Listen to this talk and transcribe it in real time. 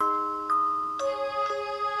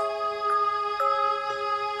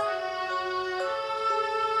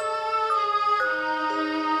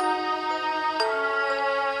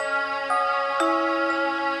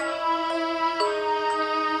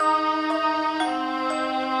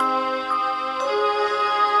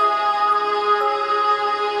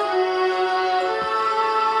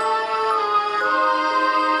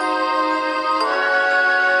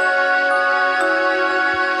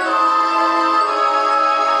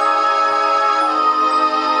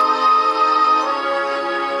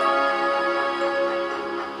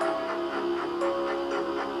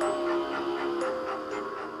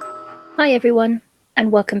Hi everyone,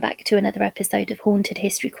 and welcome back to another episode of Haunted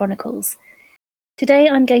History Chronicles. Today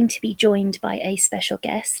I'm going to be joined by a special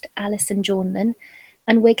guest, Alison Jornlin,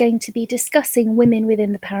 and we're going to be discussing women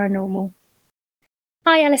within the paranormal.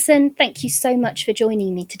 Hi Alison, thank you so much for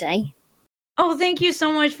joining me today. Oh, thank you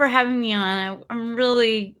so much for having me on. I'm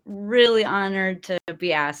really, really honored to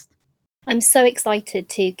be asked. I'm so excited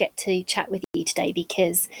to get to chat with you today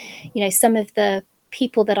because, some of the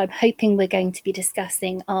people that I'm hoping we're going to be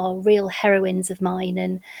discussing are real heroines of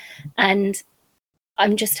mine, and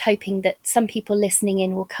I'm just hoping that some people listening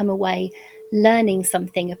in will come away learning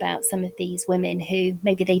something about some of these women who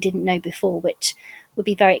maybe they didn't know before, which would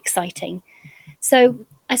be very exciting. So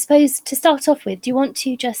I suppose to start off with, do you want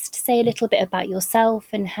to just say a little bit about yourself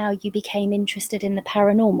and how you became interested in the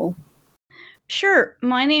paranormal? Sure.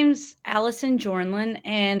 My name's Alison Jornlin,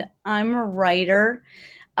 and I'm a writer.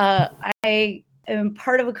 I am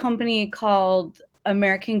part of a company called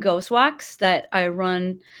American Ghost Walks that I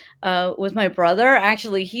run with my brother.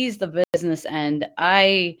 Actually, he's the business end.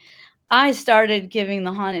 I started giving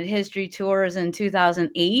the haunted history tours in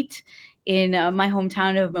 2008 in my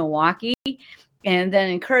hometown of Milwaukee, and then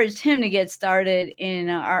encouraged him to get started in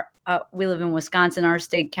we live in Wisconsin, our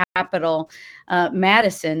state capital,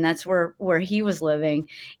 Madison. That's where he was living.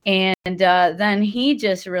 And then he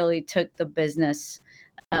just really took the business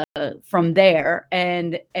from there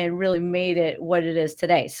and really made it what it is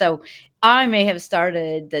today. So I may have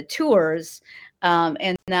started the tours,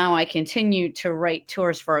 and now I continue to write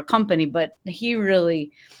tours for a company, but he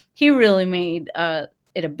really made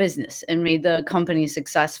it a business and made the company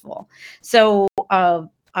successful. So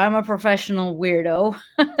I'm a professional weirdo.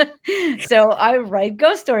 So I write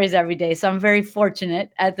ghost stories every day. So I'm very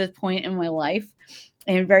fortunate at this point in my life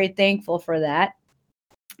and very thankful for that.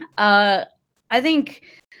 I think,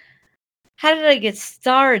 how did I get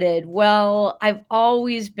started? Well, I've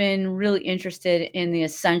always been really interested in the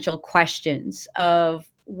essential questions of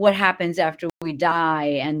what happens after we die,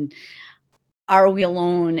 and are we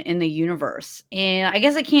alone in the universe? And I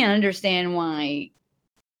guess I can't understand why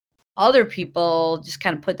other people just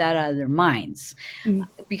kind of put that out of their minds.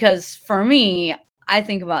 Because for me, I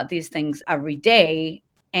think about these things every day.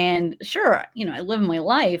 And sure, I live my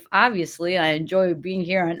life. Obviously, I enjoy being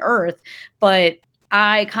here on Earth, but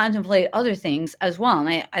I contemplate other things as well.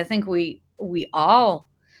 And I think we all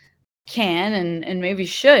can and maybe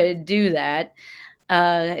should do that.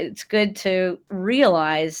 It's good to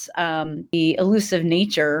realize the elusive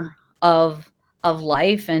nature of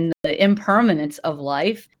life and the impermanence of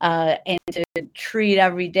life, and to treat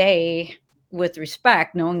every day with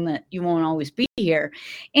respect, knowing that you won't always be here.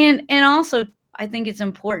 And also, I think it's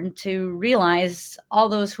important to realize all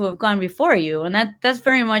those who have gone before you, and that's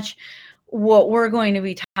very much what we're going to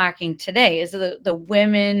be talking today, is the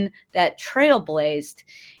women that trailblazed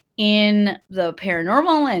in the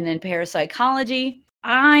paranormal and in parapsychology.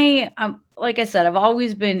 Like I said, I've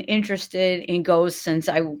always been interested in ghosts since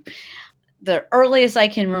the earliest I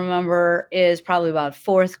can remember is probably about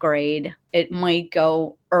fourth grade. It might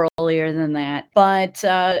go earlier than that. But,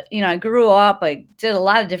 I grew up, I did a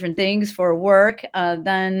lot of different things for work.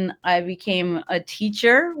 Then I became a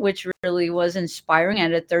teacher, which really was inspiring. I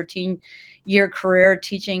had a 13-year career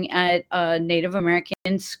teaching at a Native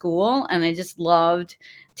American school, and I just loved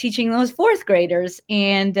teaching those fourth graders.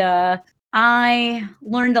 And I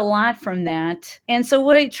learned a lot from that. And so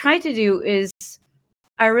what I try to do is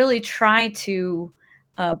I really try to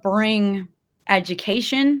bring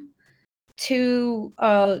education to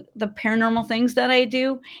the paranormal things that I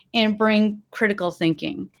do, and bring critical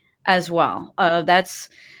thinking as well. That's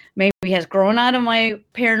maybe has grown out of my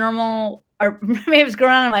paranormal, or maybe it's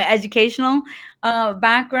grown out of my educational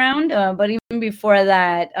background. But even before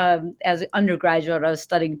that, as an undergraduate, I was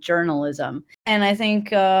studying journalism, and I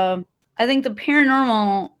think the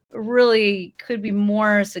paranormal really could be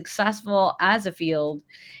more successful as a field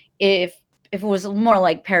if it was more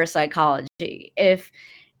like parapsychology.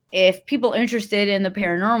 If people interested in the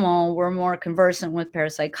paranormal were more conversant with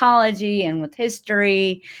parapsychology and with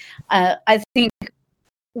history, I think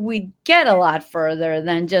we'd get a lot further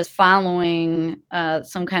than just following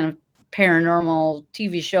some kind of paranormal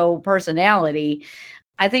TV show personality.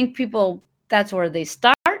 I think people, that's where they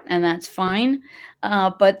start, and that's fine.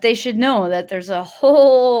 But they should know that there's a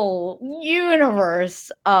whole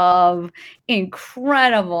universe of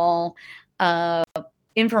incredible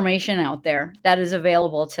information out there that is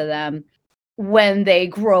available to them when they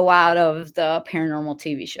grow out of the paranormal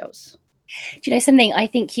TV shows. Do you know something? I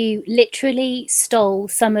think you literally stole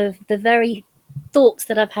some of the very thoughts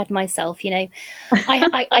that I've had myself.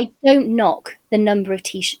 I don't knock the number of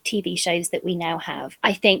TV shows that we now have.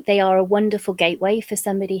 I think they are a wonderful gateway for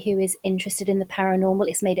somebody who is interested in the paranormal.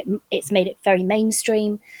 It's made it very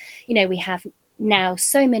mainstream. We have now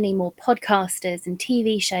so many more podcasters and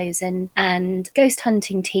TV shows and ghost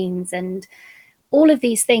hunting teams and all of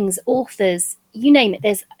these things, authors, you name it.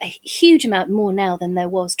 There's a huge amount more now than there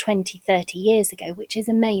was 20, 30 years ago, which is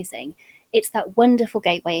amazing. It's that wonderful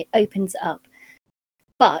gateway. It opens up.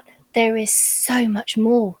 But there is so much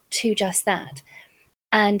more to just that.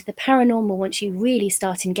 And the paranormal, once you really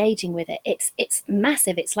start engaging with it, it's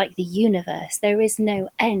massive. It's like the universe. There is no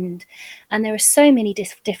end. And there are so many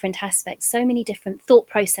different aspects, so many different thought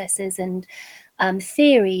processes and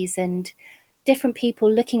theories and different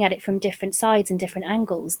people looking at it from different sides and different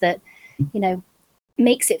angles that,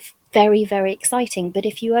 makes it very, very exciting. But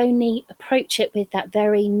if you only approach it with that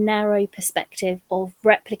very narrow perspective of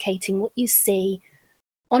replicating what you see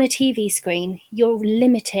on a TV screen, you're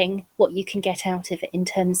limiting what you can get out of it in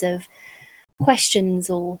terms of questions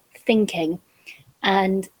or thinking.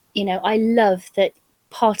 And, I love that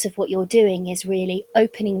part of what you're doing is really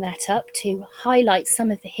opening that up to highlight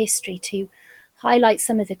some of the history, to highlight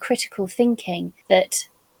some of the critical thinking that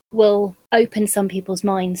will open some people's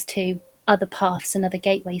minds to other paths and other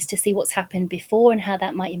gateways to see what's happened before and how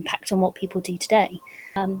that might impact on what people do today.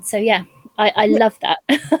 So yeah, I love that.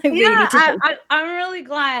 I'm really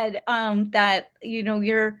glad that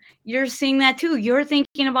you're seeing that too. You're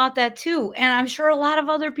thinking about that too, and I'm sure a lot of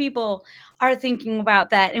other people are thinking about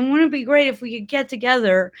that. And wouldn't it be great if we could get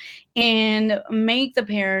together and make the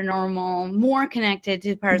paranormal more connected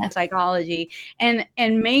to parapsychology and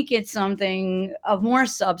make it something of more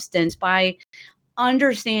substance by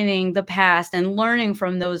understanding the past and learning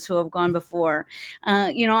from those who have gone before.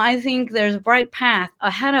 I think there's a bright path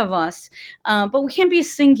ahead of us, but we can't be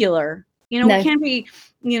singular. No. We can't be,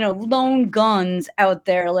 lone guns out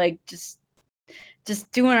there, like just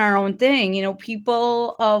doing our own thing.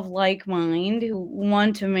 People of like mind who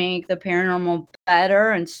want to make the paranormal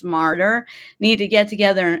better and smarter need to get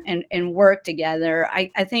together and work together.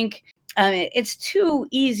 I think it's too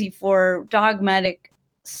easy for dogmatic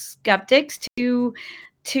skeptics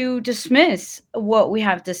to dismiss what we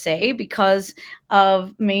have to say because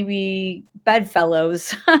of maybe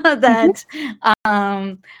bedfellows that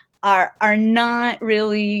are not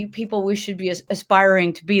really people we should be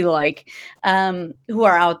aspiring to be like, who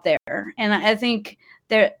are out there. And I think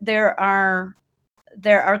there are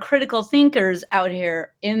critical thinkers out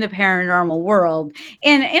here in the paranormal world,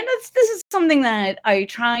 and this is something that I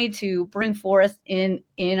try to bring forth in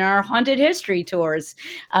our haunted history tours.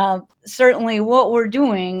 Certainly, what we're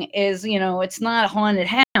doing is, it's not a haunted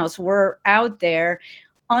house. We're out there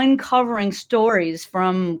uncovering stories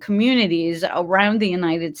from communities around the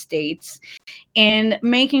United States and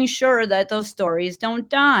making sure that those stories don't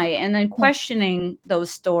die, and then questioning those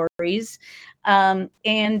stories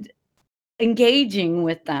and engaging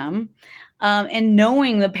with them, and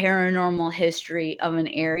knowing the paranormal history of an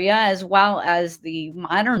area as well as the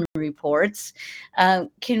modern reports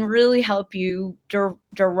can really help you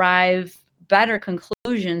derive better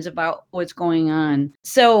conclusions about what's going on.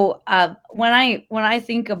 So when I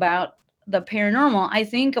think about the paranormal, I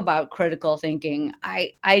think about critical thinking.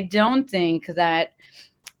 I don't think that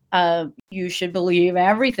you should believe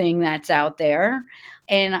everything that's out there.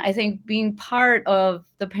 And I think being part of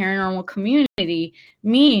the paranormal community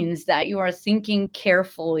means that you are thinking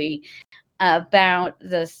carefully about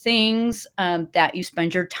the things that you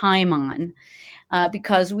spend your time on,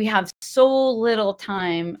 because we have so little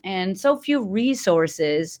time and so few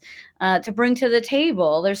resources to bring to the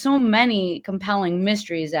table. There's so many compelling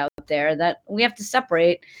mysteries out there that we have to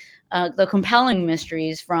separate the compelling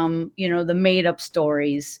mysteries from, the made-up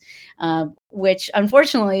stories, which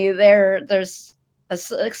unfortunately there's a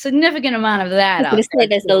significant amount of that. I was going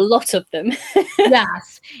to say there's a lot of them.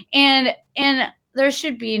 Yes, and there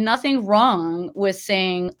should be nothing wrong with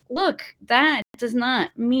saying, look, that does not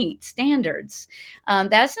meet standards.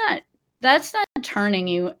 That's not turning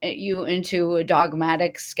you into a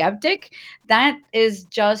dogmatic skeptic. That is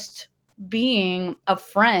just being a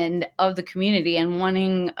friend of the community and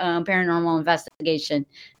wanting paranormal investigation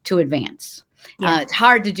to advance. Yeah. It's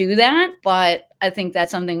hard to do that, but I think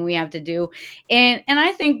that's something we have to do. And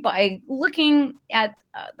I think by looking at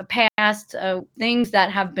the past things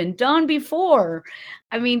that have been done before,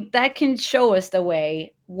 that can show us the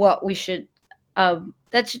way what we should,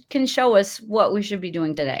 can show us what we should be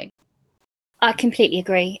doing today. I completely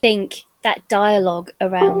agree. I think that dialogue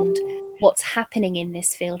around what's happening in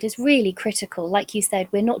this field is really critical. Like you said,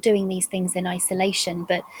 we're not doing these things in isolation,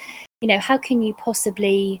 but how can you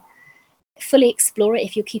possibly fully explore it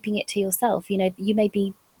if you're keeping it to yourself. You know, you may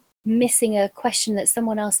be missing a question that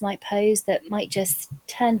someone else might pose that might just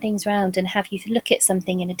turn things around and have you look at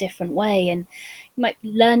something in a different way, and you might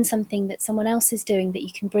learn something that someone else is doing that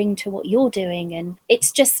you can bring to what you're doing. And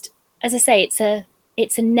it's just, as I say,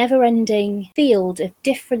 it's a never-ending field of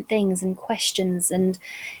different things and questions, and,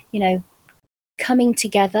 you know, coming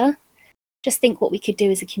together. Just think what we could do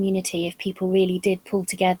as a community if people really did pull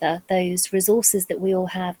together those resources that we all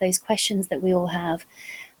have, those questions that we all have,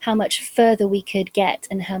 how much further we could get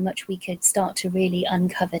and how much we could start to really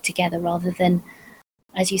uncover together, rather than,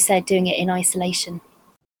 as you said, doing it in isolation.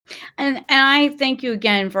 And I thank you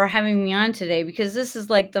again for having me on today, because this is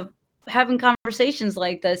like having conversations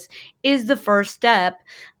like this is the first step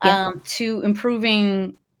to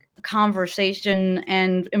improving conversation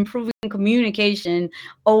and improving communication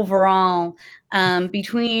overall,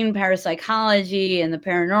 between parapsychology and the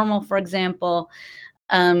paranormal, for example.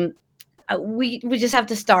 We just have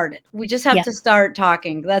to start it. We just have to start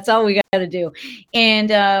talking. That's all we got to do.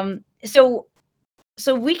 And so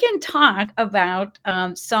we can talk about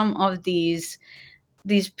some of these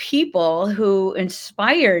people who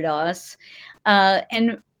inspired us,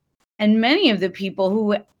 and many of the people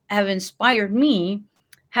who have inspired me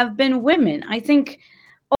have been women. I think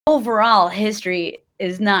overall history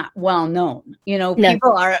is not well known. You know,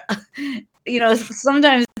 people are, you know,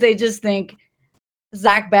 sometimes they just think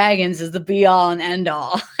Zach Baggins is the be all and end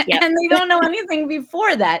all, and they don't know anything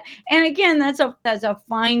before that. And again, that's a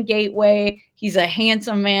fine gateway. He's a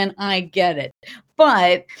handsome man. I get it.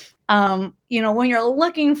 But, you know, when you're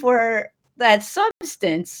looking for that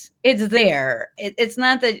substance, it's there. It's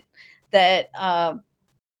not that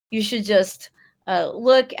you should just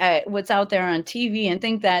look at what's out there on TV and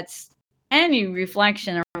think that's any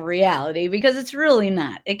reflection of reality, because it's really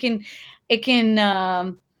not. It can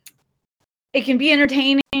be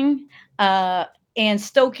entertaining and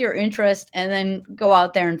stoke your interest, and then go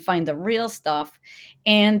out there and find the real stuff.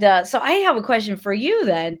 And so I have a question for you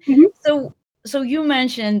then. So you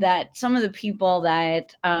mentioned that some of the people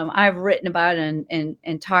that I've written about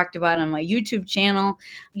and talked about on my YouTube channel,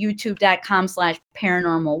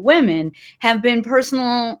 youtube.com/paranormalwomen, have been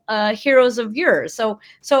personal heroes of yours. So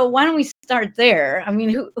why don't we start there? I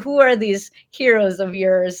mean, who are these heroes of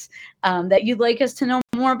yours that you'd like us to know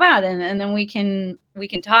more about? And then we can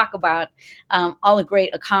talk about all the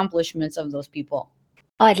great accomplishments of those people.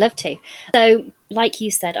 I'd love to. So, like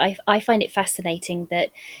you said, I find it fascinating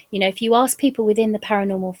that, you know, if you ask people within the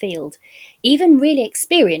paranormal field, even really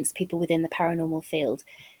experienced people within the paranormal field,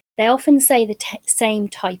 they often say the same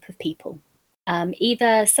type of people.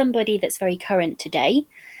 Either somebody that's very current today,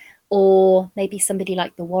 or maybe somebody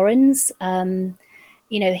like the Warrens.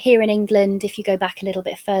 You know, here in England, if you go back a little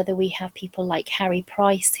bit further, we have people like Harry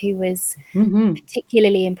Price, who was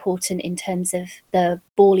particularly important in terms of the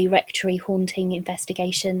Borley Rectory haunting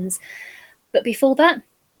investigations. But before that,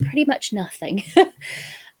 pretty much nothing.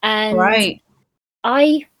 And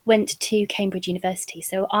I went to Cambridge University.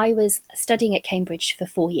 So I was studying at Cambridge for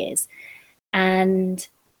 4 years. And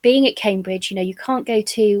being at Cambridge, you know, you can't go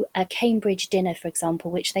to a Cambridge dinner, for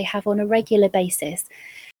example, which they have on a regular basis,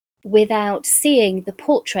 without seeing the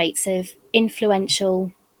portraits of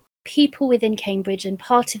influential people within Cambridge and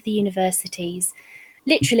part of the universities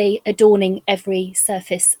literally adorning every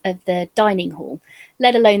surface of the dining hall,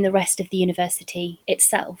 let alone the rest of the university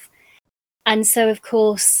itself. And so, of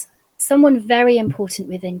course, someone very important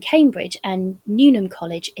within Cambridge and Newnham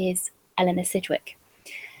College is Eleanor Sidgwick.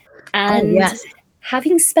 And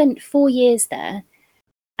having spent 4 years there,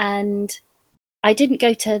 and I didn't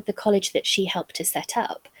go to the college that she helped to set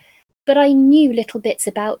up, but I knew little bits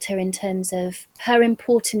about her in terms of her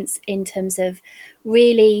importance, in terms of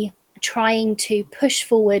really trying to push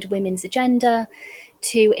forward women's agenda,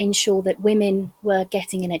 to ensure that women were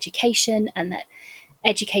getting an education, and that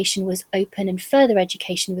education was open and further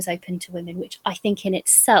education was open to women, which I think in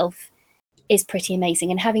itself is pretty amazing.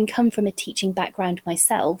 And having come from a teaching background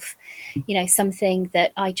myself, you know, something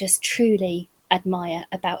that I just truly admire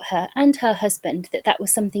about her and her husband, that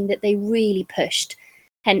was something that they really pushed,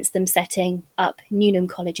 hence them setting up Newnham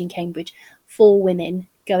College in Cambridge for women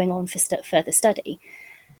going on for further study.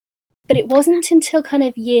 But it wasn't until kind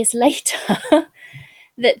of years later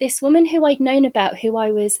that this woman who I'd known about, who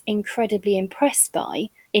I was incredibly impressed by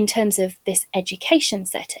in terms of this education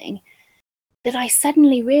setting, that I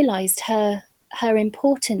suddenly realised her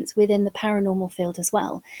importance within the paranormal field as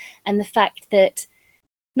well. And the fact that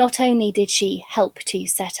not only did she help to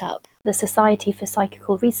set up the Society for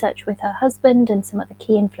Psychical Research with her husband and some other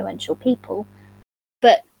key influential people,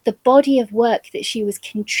 but the body of work that she was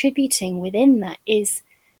contributing within that is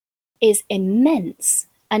immense.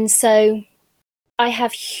 And so I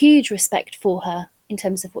have huge respect for her in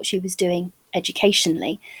terms of what she was doing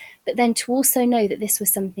educationally, but then to also know that this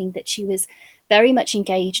was something that she was very much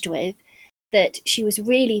engaged with, that she was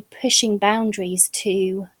really pushing boundaries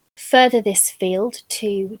to further this field,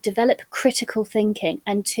 to develop critical thinking,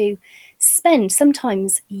 and to spend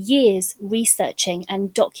sometimes years researching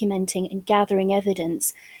and documenting and gathering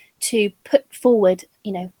evidence to put forward,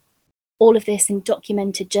 all of this in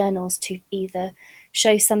documented journals to either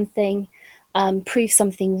show something, prove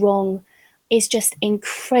something wrong, is just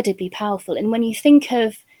incredibly powerful. And when you think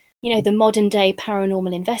of, the modern day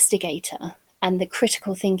paranormal investigator and the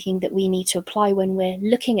critical thinking that we need to apply when we're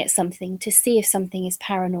looking at something to see if something is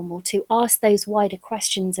paranormal, to ask those wider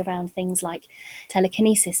questions around things like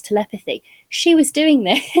telekinesis, telepathy, she was doing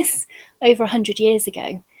this over 100 years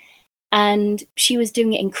ago. And she was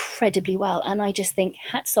doing it incredibly well. And I just think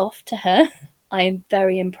hats off to her. I am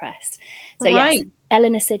very impressed. So yes,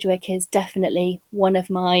 Eleanor Sidgwick is definitely one of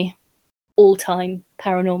my all-time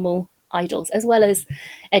paranormal idols, as well as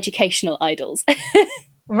educational idols.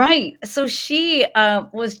 Right. So she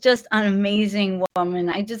was just an amazing woman.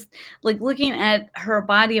 I just like looking at her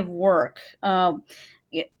body of work,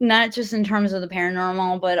 not just in terms of the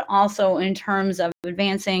paranormal, but also in terms of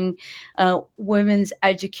advancing women's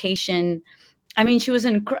education. I mean, she was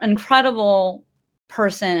an incredible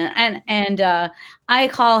person, and I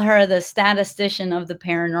call her the statistician of the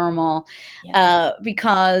paranormal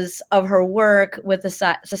because of her work with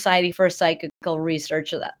the Society for Psychical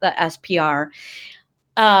Research, the SPR.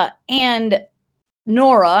 And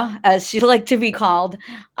Nora, as she liked to be called,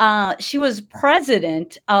 she was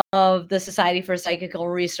president of the Society for Psychical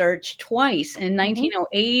Research twice, in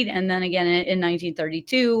 1908 and then again in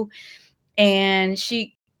 1932. And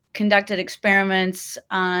she conducted experiments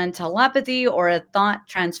on telepathy or a thought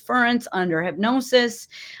transference under hypnosis.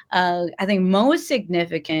 I think most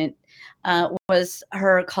significant was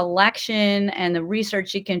her collection and the research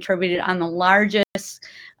she contributed on the largest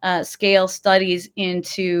scale studies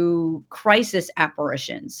into crisis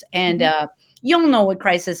apparitions. And you'll know what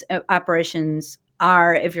crisis apparitions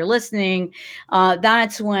are if you're listening.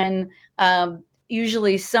 That's when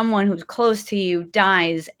usually someone who's close to you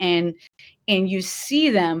dies, and you see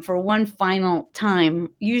them for one final time,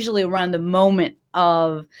 usually around the moment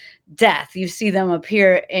of death. You see them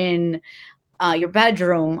appear in your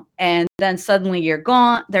bedroom, and then suddenly they're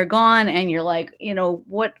gone, and you're like,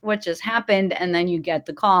 what just happened? And then you get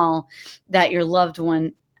the call that your loved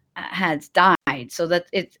one has died. So that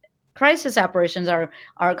it's crisis apparitions are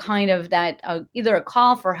kind of that either a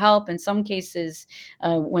call for help in some cases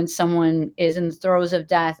when someone is in the throes of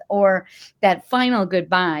death, or that final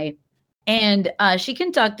goodbye. And she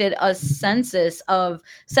conducted a census of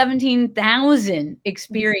 17,000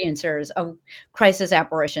 experiencers of crisis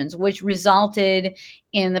apparitions, which resulted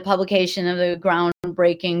in the publication of the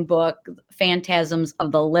groundbreaking book, Phantasms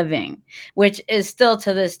of the Living, which is still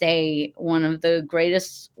to this day one of the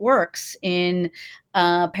greatest works in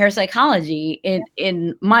parapsychology,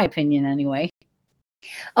 in my opinion anyway.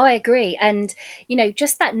 Oh, I agree. And,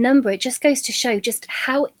 just that number, it just goes to show just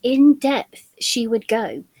how in depth she would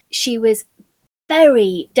go. She was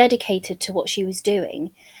very dedicated to what she was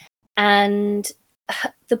doing, and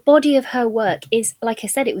the body of her work is, like I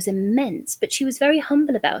said, it was immense, but she was very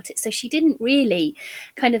humble about it. So she didn't really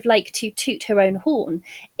kind of like to toot her own horn.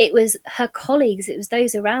 It was her colleagues, it was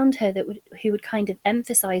those around her who would kind of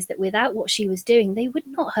emphasize that without what she was doing, they would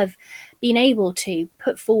not have been able to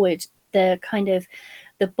put forward the kind of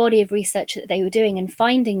the body of research that they were doing and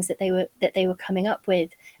findings that they were coming up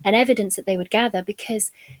with and evidence that they would gather,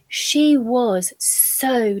 because she was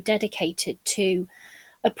so dedicated to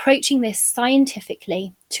approaching this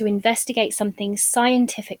scientifically, to investigate something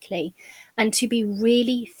scientifically, and to be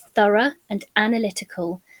really thorough and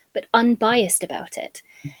analytical but unbiased about it.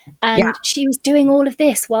 And she was doing all of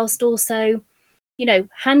this whilst also,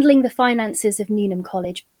 handling the finances of Newnham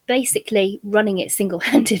College, basically running it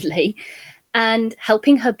single-handedly, and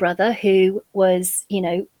helping her brother, who was,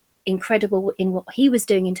 incredible in what he was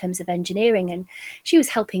doing in terms of engineering, and she was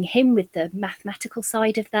helping him with the mathematical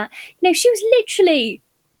side of that. She was literally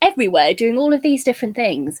everywhere doing all of these different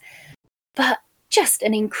things, but just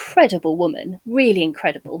an incredible woman, really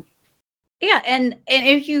incredible. Yeah, and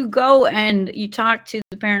if you go and you talk to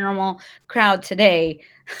the paranormal crowd today,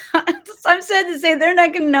 I'm sad to say they're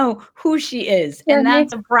not going to know who she is, and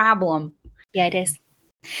that's a problem. Yeah, it is.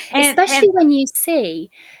 Especially when you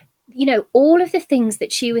see, all of the things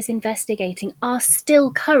that she was investigating are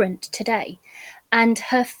still current today. And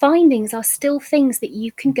her findings are still things that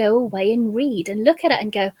you can go away and read and look at it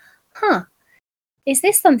and go, is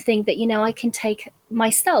this something that, I can take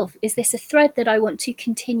myself? Is this a thread that I want to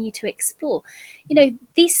continue to explore? You know,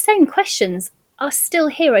 these same questions are still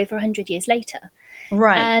here over 100 years later.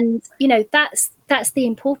 Right. And, you know, that's the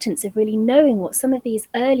importance of really knowing what some of these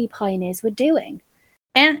early pioneers were doing.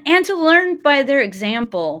 And to learn by their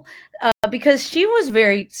example, because she was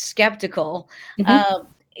very skeptical.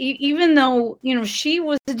 Even though, you know, she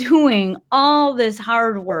was doing all this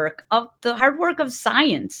hard work of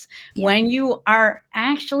science. When you are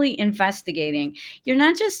actually investigating, you're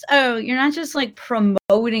not just like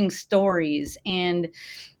promoting stories and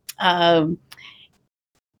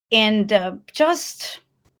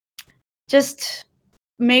just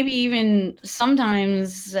maybe even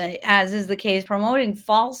sometimes, as is the case, promoting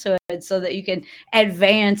falsehood so that you can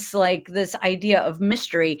advance like this idea of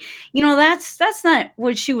mystery. You know, that's not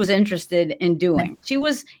what she was interested in doing. She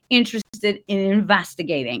was interested in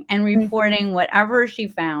investigating and reporting whatever she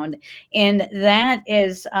found. And that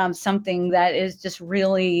is something that is just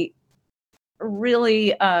really,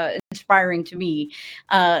 really inspiring to me.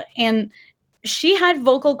 And she had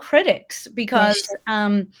vocal critics because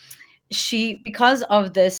because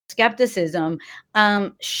of this skepticism,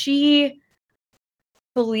 she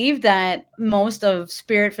believed that most of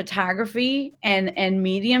spirit photography and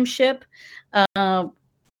mediumship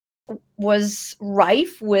was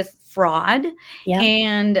rife with fraud.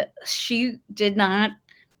 And she did not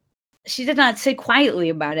sit quietly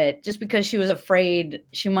about it just because she was afraid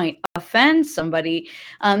she might offend somebody.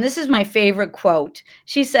 This is my favorite quote.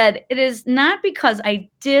 She said, "It is not because I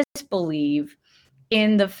disbelieve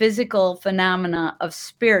in the physical phenomena of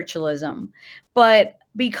spiritualism, but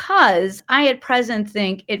because I at present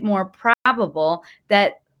think it more probable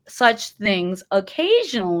that such things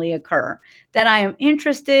occasionally occur, that I am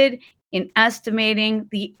interested in estimating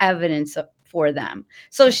the evidence for them."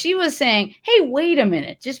 So she was saying, hey, wait a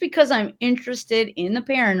minute, just because I'm interested in the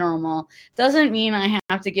paranormal doesn't mean I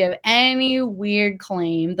have to give any weird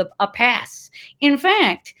claim a pass. In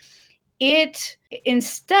fact, it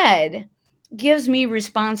instead gives me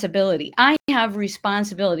responsibility. I have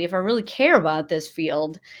responsibility, if I really care about this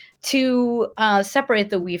field, to separate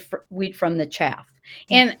the wheat from the chaff.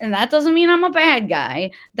 And that doesn't mean I'm a bad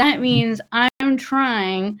guy. That means I'm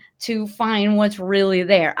trying to find what's really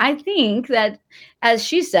there. I think that, as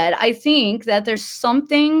she said, I think that there's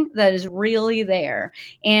something that is really there.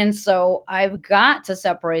 And so I've got to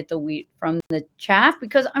separate the wheat from the chaff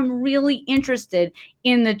because I'm really interested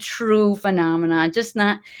in the true phenomena, just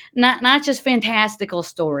not just fantastical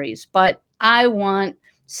stories, but I want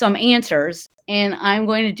some answers and I'm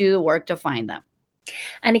going to do the work to find them.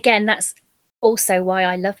 And again, that's also why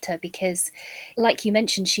I loved her, because like you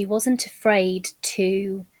mentioned, she wasn't afraid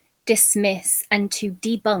to dismiss and to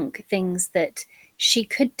debunk things that she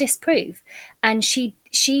could disprove. And she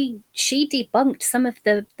debunked some of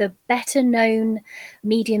the better known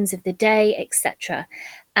mediums of the day, etc.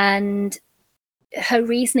 And her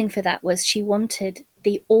reasoning for that was she wanted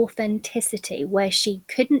the authenticity where she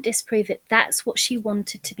couldn't disprove it. That's what she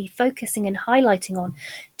wanted to be focusing and highlighting on,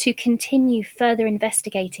 to continue further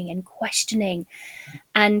investigating and questioning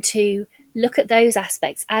and to look at those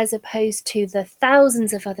aspects, as opposed to the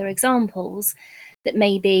thousands of other examples that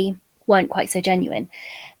maybe weren't quite so genuine.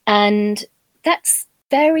 And that's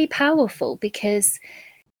very powerful because,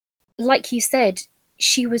 like you said,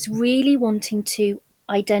 she was really wanting to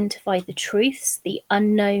identify the truths, the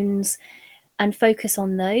unknowns, and focus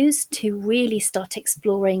on those to really start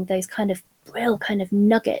exploring those kind of real kind of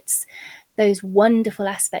nuggets, those wonderful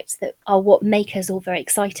aspects that are what make us all very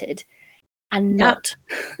excited and not.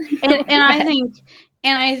 And I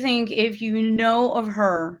think if you know of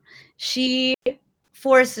her, she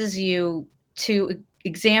forces you to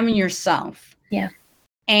examine yourself. Yeah.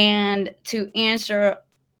 And to answer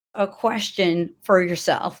a question for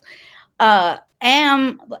yourself, as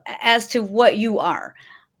to what you are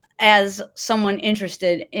as someone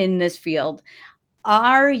interested in this field.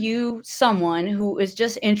 Are you someone who is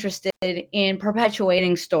just interested in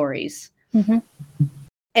perpetuating stories and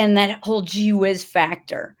that whole gee whiz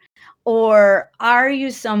factor? Or are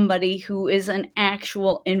you somebody who is an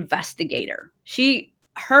actual investigator?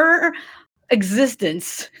 Her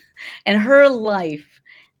existence and her life,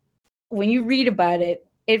 when you read about it,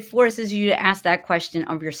 it forces you to ask that question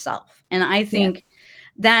of yourself. And I think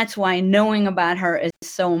that's why knowing about her is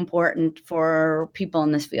so important for people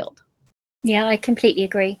in this field. Yeah, I completely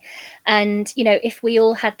agree. And, you know, if we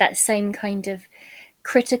all had that same kind of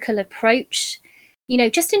critical approach, you know,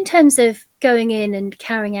 just in terms of going in and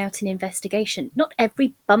carrying out an investigation, not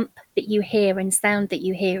every bump that you hear and sound that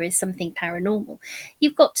you hear is something paranormal.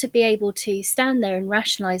 You've got to be able to stand there and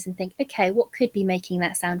rationalize and think, okay, what could be making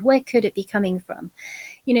that sound? Where could it be coming from?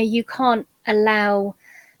 You know, you can't allow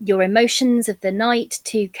your emotions of the night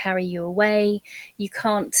to carry you away. You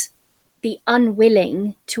can't be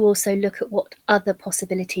unwilling to also look at what other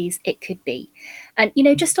possibilities it could be. And, you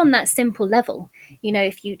know, just on that simple level, you know,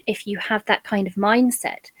 if you have that kind of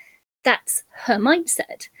mindset, that's her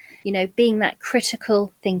mindset, you know, being that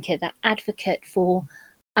critical thinker, that advocate for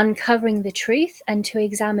uncovering the truth and to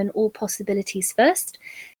examine all possibilities first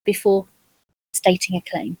before stating a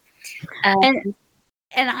claim.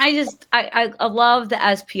 And I love the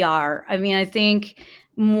SPR. I mean, I think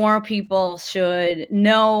more people should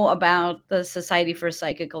know about the Society for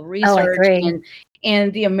Psychical Research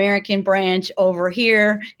and the American branch over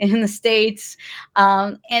here in the States.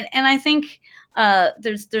 And I think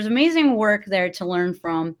there's amazing work there to learn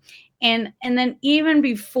from. And then even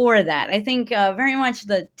before that, I think very much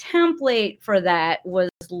the template for that was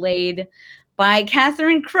laid by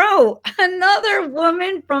Catherine Crowe, another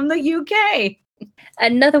woman from the UK.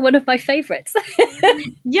 Another one of my favorites.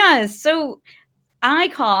 Yes. So I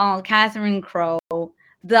call Catherine Crowe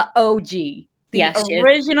the OG, the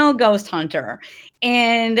original ghost hunter.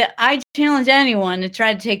 And I challenge anyone to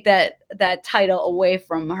try to take that title away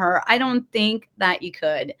from her. I don't think that you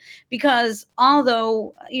could, because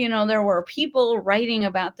although, you know, there were people writing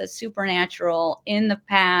about the supernatural in the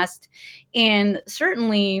past and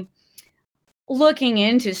certainly looking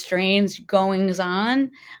into strange goings on,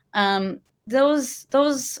 those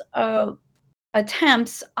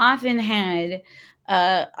attempts often had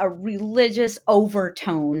a religious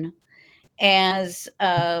overtone as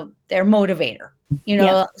their motivator, you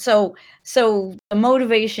know. So the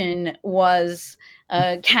motivation was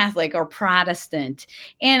Catholic or Protestant.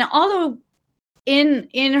 And although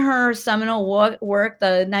in her seminal work,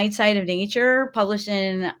 The Night Side of Nature, published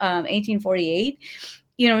in 1848,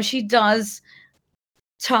 you know, she does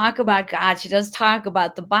talk about God. She does talk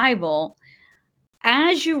about the Bible.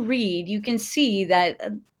 As you read, you can see that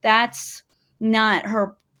that's not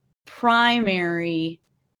her primary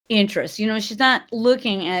interest. You know, she's not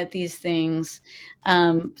looking at these things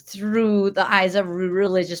through the eyes of a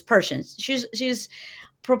religious person. She's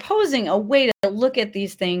proposing a way to look at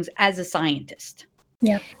these things as a scientist.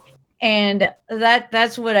 Yeah. And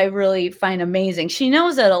that's what I really find amazing. She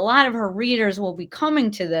knows that a lot of her readers will be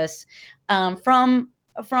coming to this from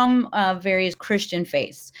various Christian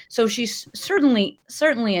faiths. So she certainly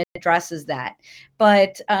addresses that.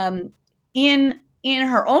 But in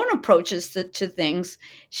her own approaches to things,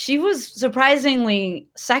 she was surprisingly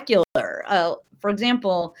secular. For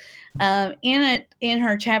example, in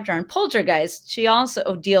her chapter on poltergeist, she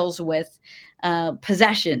also deals with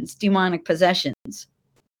possessions, demonic possessions.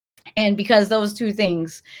 And because those two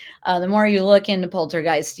things, the more you look into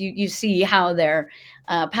poltergeist, you see how they're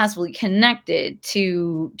possibly connected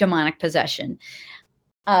to demonic possession.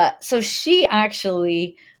 So she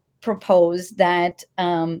actually proposed that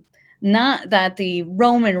not that the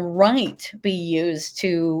Roman rite be used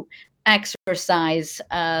to exorcise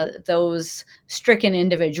those stricken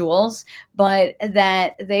individuals, but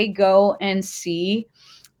that they go and see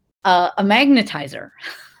a magnetizer.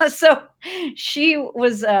 So she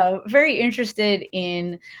was very interested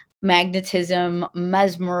in magnetism,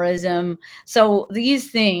 mesmerism. So these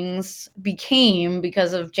things became,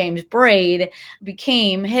 because of James Braid,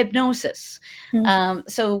 became hypnosis.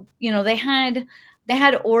 So, you know, they had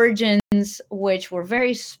origins which were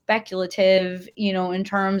very speculative, you know, in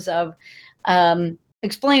terms of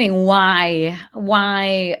explaining why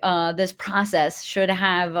this process should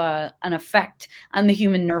have an effect on the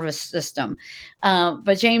human nervous system.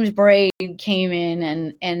 But James Braid came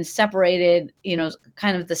in and separated, you know,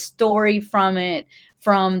 kind of the story from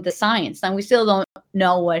the science. Now, we still don't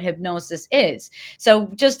know what hypnosis is. So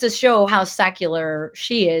just to show how secular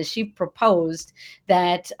she is, she proposed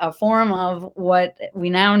that a form of what we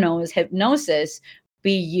now know as hypnosis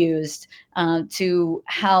be used to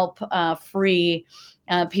help free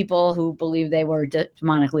people who believe they were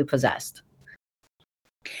demonically possessed.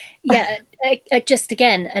 Yeah, just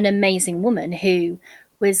again, an amazing woman who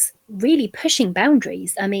was really pushing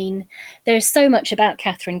boundaries. I mean, there's so much about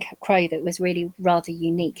Catherine Crowe that was really rather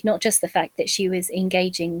unique, not just the fact that she was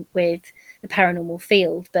engaging with the paranormal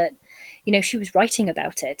field, but, you know, she was writing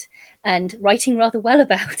about it and writing rather well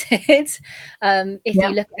about it, if you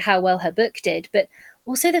look at how well her book did. But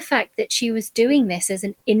also the fact that she was doing this as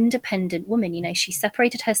an independent woman. You know, she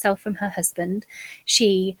separated herself from her husband.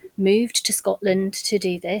 She moved to Scotland to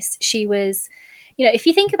do this. She was, you know, if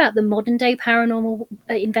you think about the modern day paranormal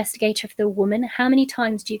investigator of the woman, how many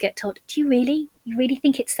times do you get told, you really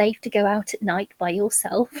think it's safe to go out at night by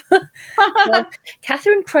yourself? Well,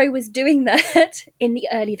 Catherine Crowe was doing that in the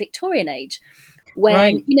early Victorian age. when,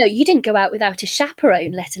 Right. you know, you didn't go out without a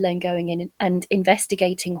chaperone, let alone going in and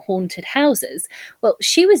investigating haunted houses. Well,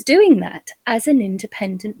 she was doing that as an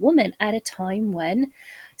independent woman at a time when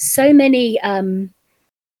so many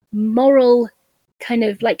moral kind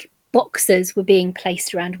of like boxes were being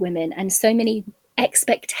placed around women, and so many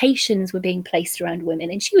expectations were being placed around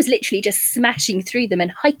women, and she was literally just smashing through them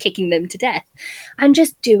and high kicking them to death and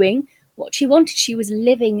just doing what she wanted. She was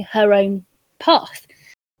living her own path.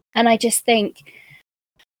 And I just think,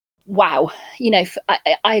 wow, you know,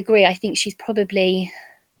 I agree. I think she's probably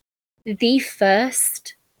the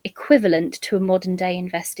first equivalent to a modern day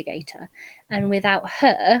investigator. And without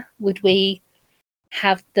her, would we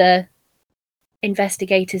have the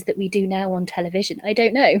investigators that we do now on television? I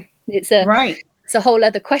don't know. It's a Right. it's a whole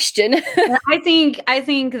other question. I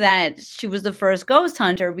think that she was the first ghost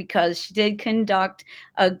hunter because she did conduct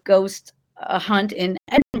a ghost hunt in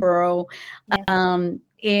Edinburgh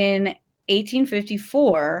in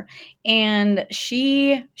 1854, and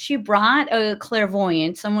she brought a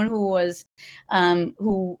clairvoyant, someone who was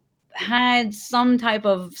who had some type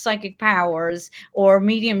of psychic powers or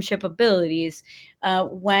mediumship abilities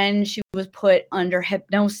when she was put under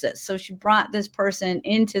hypnosis. So she brought this person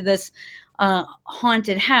into this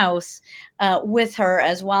haunted house with her,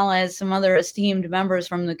 as well as some other esteemed members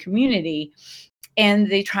from the community. And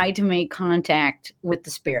they tried to make contact with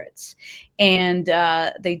the spirits. And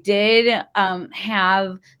they did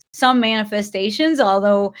have some manifestations,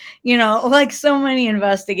 although, you know, like so many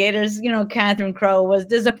investigators, you know, Catherine Crowe was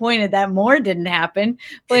disappointed that more didn't happen.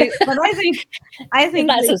 But I think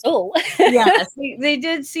That's us all. yes, they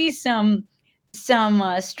did see some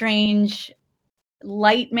strange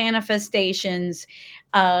light manifestations,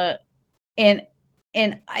 and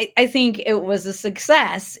I think it was a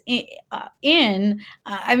success I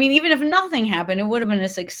mean, even if nothing happened, it would have been a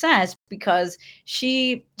success because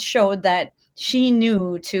she showed that she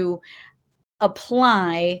knew to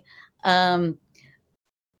apply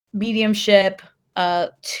mediumship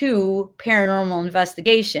to paranormal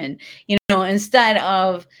investigation. You know, instead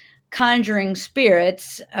of conjuring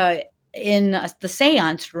spirits in the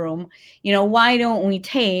seance room, you know, why don't we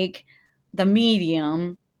take the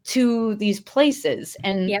medium to these places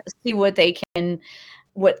and see what they can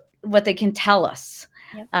what they can tell us,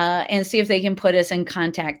 and see if they can put us in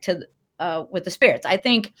contact with the spirits. I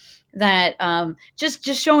think that just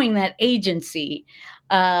showing that agency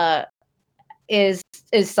is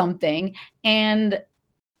something, and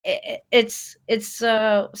it's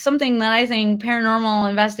something that I think paranormal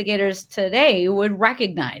investigators today would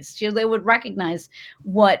recognize. They would recognize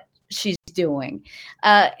what she's doing,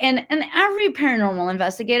 and every paranormal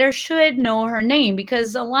investigator should know her name,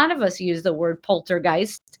 because a lot of us use the word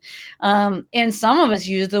poltergeist, and some of us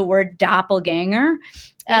use the word doppelganger.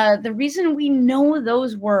 The reason we know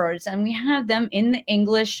those words and we have them in the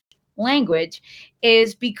English language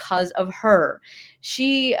is because of her.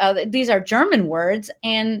 She these are German words,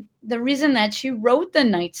 and the reason that she wrote The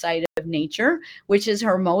Night Side of Nature, which is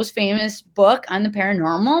her most famous book on the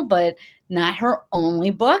paranormal, but not her only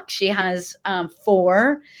book. She has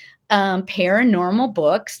 4 paranormal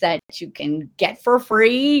books that you can get for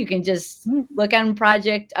free. You can just look on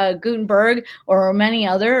Project Gutenberg or many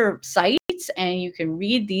other sites, and you can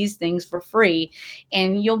read these things for free,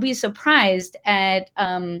 and you'll be surprised at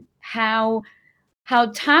how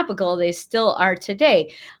topical they still are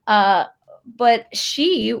today. But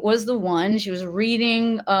she was the one. She was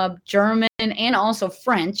reading German and also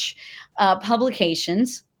French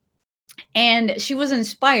publications, and she was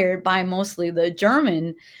inspired by mostly the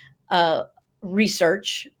German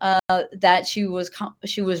research that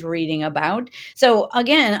she was reading about. So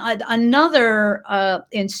again, another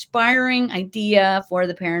inspiring idea for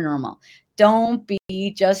the paranormal. Don't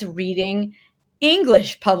be just reading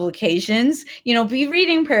English publications, you know, be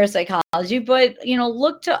reading parapsychology, but, you know,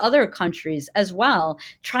 look to other countries as well.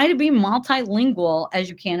 Try to be multilingual as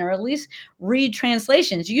you can, or at least read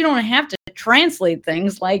translations. You don't have to translate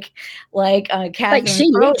things like Catherine like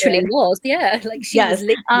she Crowe literally did. was, like she was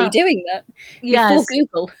literally doing that before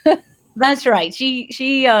Google. That's right.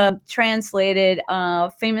 She translated a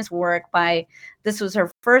famous work by, this was her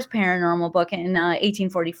first paranormal book in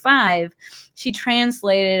 1845. She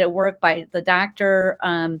translated a work by the Dr.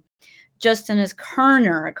 Justinus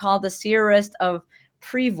Kerner called The Seerest of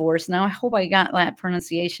Prevorst. Now, I hope I got that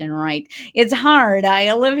pronunciation right. It's hard.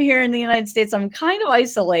 I live here in the United States. I'm kind of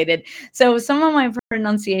isolated. So some of my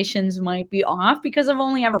pronunciations might be off because I've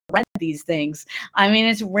only ever read these things. I mean,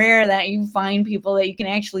 it's rare that you find people that you can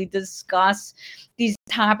actually discuss these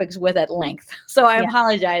topics with at length. So I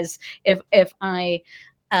apologize if I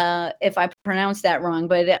pronounce that wrong.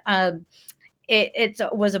 But it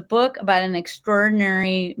was a book about an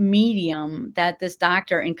extraordinary medium that this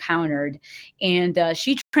doctor encountered, and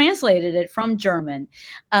she translated it from German.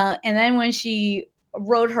 And then when she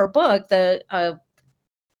wrote her book,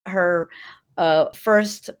 her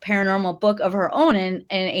first paranormal book of her own in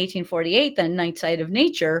 1848, The Night Side of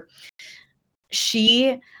Nature,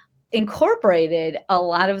 she incorporated a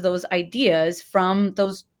lot of those ideas from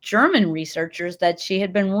those German researchers that she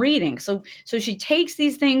had been reading. So she takes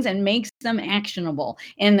these things and makes them actionable,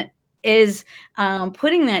 and is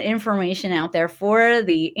putting that information out there for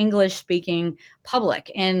the English-speaking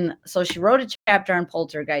public. And so she wrote a chapter on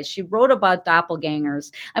poltergeist. She wrote about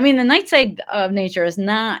doppelgangers. I mean, The Night Side of Nature is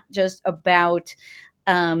not just about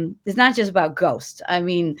it's not just about ghosts. I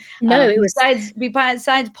mean, no, it was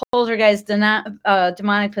besides poltergeist,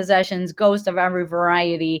 demonic possessions, ghosts of every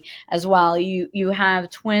variety as well. You have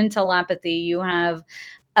twin telepathy. You have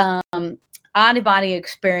out-of-body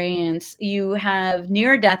experience. You have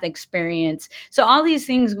near-death experience. So all these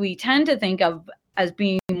things we tend to think of as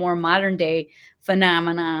being more modern-day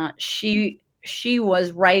phenomena. She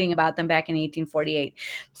was writing about them back in 1848.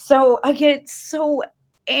 So I get so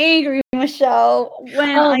angry, Michelle,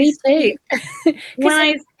 when me too.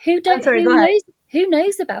 Who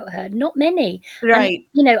knows about her? Not many. Right.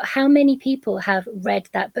 And, how many people have read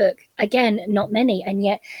that book? Again, not many. And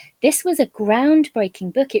yet this was a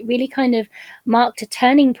groundbreaking book. It really kind of marked a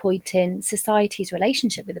turning point in society's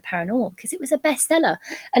relationship with the paranormal, because it was a bestseller.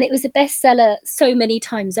 And it was a bestseller so many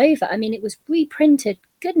times over. I mean, it was reprinted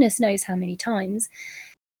goodness knows how many times.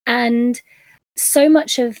 And so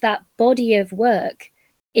much of that body of work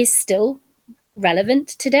is still relevant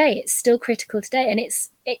today. It's still critical today. And it,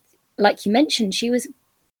 like you mentioned, she was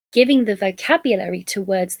giving the vocabulary to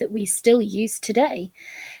words that we still use today.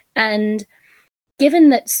 And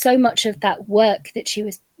given that so much of that work that she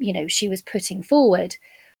was putting forward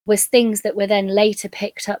was things that were then later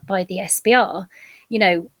picked up by the SPR,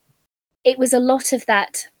 it was a lot of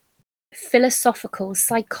that philosophical,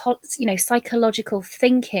 psychological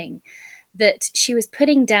thinking that she was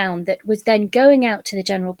putting down that was then going out to the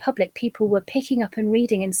general public. People were picking up and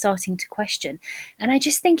reading and starting to question. And I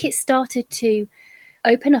just think it started to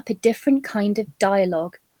open up a different kind of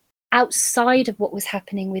dialogue outside of what was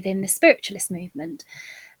happening within the spiritualist movement.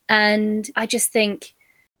 And I just think,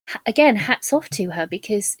 again, hats off to her,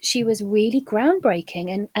 because she was really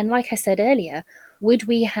groundbreaking. And like I said earlier, would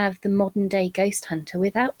we have the modern day ghost hunter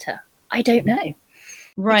without her? I don't know.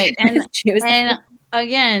 Right. And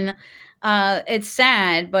again, it's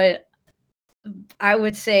sad, but I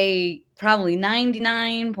would say probably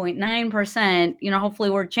 99.9%,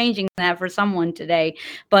 hopefully we're changing that for someone today,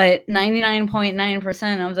 but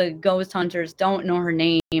 99.9% of the ghost hunters don't know her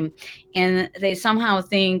name. And they somehow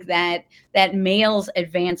think that males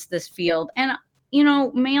advance this field. And,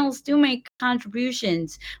 males do make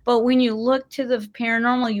contributions, but when you look to the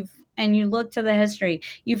paranormal, and you look to the history,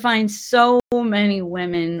 you find so many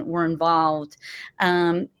women were involved.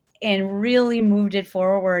 And really moved it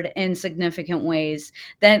forward in significant ways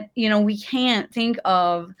that, we can't think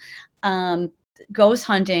of ghost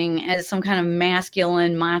hunting as some kind of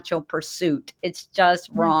masculine macho pursuit. It's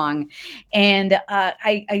just wrong. And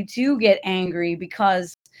I do get angry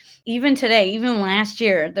because even today, even last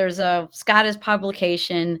year, there's a Scottish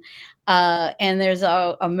publication and there's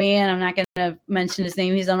a man, I'm not going to mention his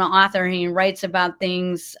name. He's an author. He writes about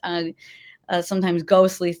things, sometimes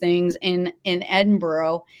ghostly things in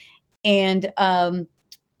Edinburgh. And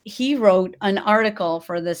he wrote an article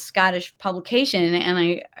for the Scottish publication,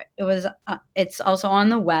 and it's also on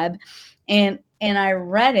the web, and I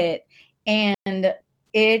read it, and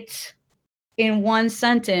it in one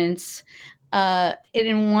sentence,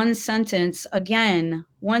 once again,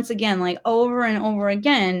 like over and over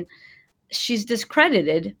again, she's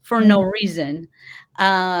discredited for no reason,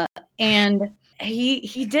 and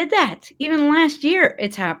he did that even last year.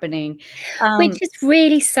 It's happening, which is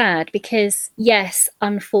really sad, because yes,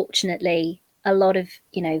 unfortunately, a lot of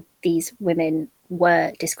these women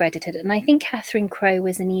were discredited, and I think Catherine Crowe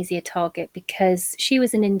was an easier target because she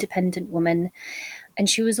was an independent woman, and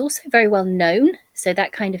she was also very well known. So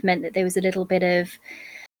that kind of meant that there was a little bit of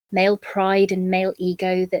male pride and male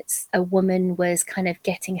ego that a woman was kind of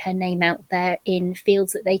getting her name out there in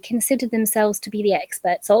fields that they considered themselves to be the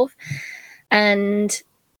experts of. And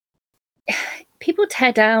people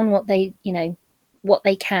tear down what they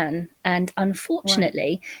can. And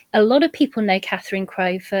unfortunately, a lot of people know Catherine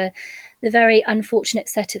Crowe for the very unfortunate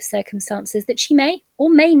set of circumstances that she may or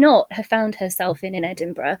may not have found herself in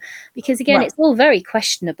Edinburgh, because again, it's all very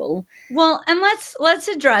questionable. Well, and let's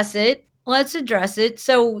address it. let's address it.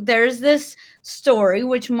 So there's this story,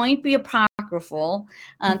 which might be apocryphal,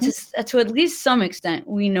 to at least some extent.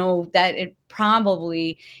 We know that it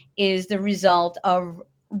probably is the result of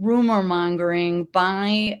rumor mongering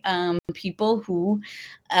by people who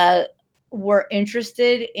were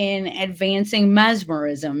interested in advancing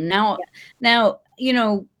mesmerism. Now,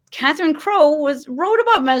 Catherine Crowe wrote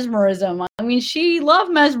about mesmerism. I mean, she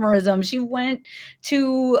loved mesmerism. She went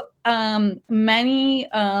to many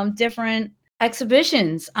different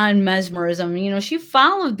exhibitions on mesmerism. She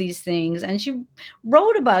followed these things and she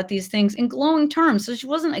wrote about these things in glowing terms. So she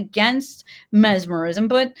wasn't against mesmerism,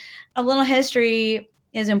 but a little history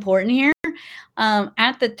is important here.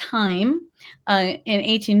 At the time, in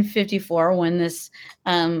 1854, when this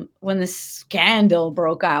scandal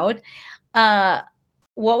broke out,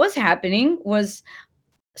 what was happening was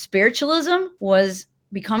spiritualism was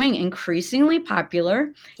becoming increasingly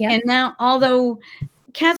popular. Yep. And now, although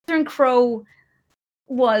Catherine Crowe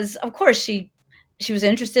was, of course, she was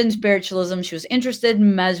interested in spiritualism, she was interested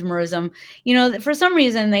in mesmerism, for some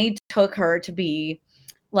reason they took her to be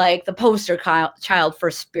like the poster child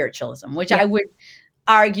for spiritualism, which I would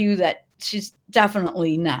argue that she's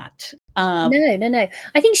definitely not. No.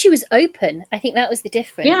 I think she was open. I think that was the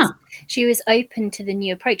difference. Yeah. She was open to the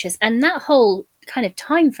new approaches. And that whole kind of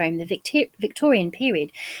time frame, the Victorian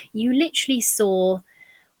period, you literally saw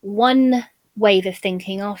one wave of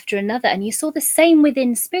thinking after another. And you saw the same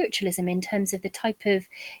within spiritualism in terms of the type of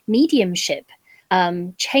mediumship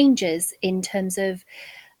changes in terms of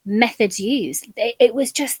methods used. It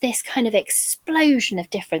was just this kind of explosion of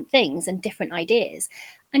different things and different ideas.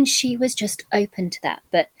 And she was just open to that.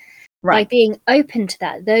 But by being open to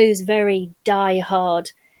that, those very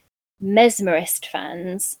die-hard mesmerist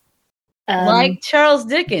fans, like Charles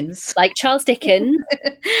Dickens,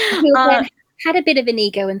 who had a bit of an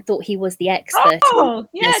ego and thought he was the expert. Oh,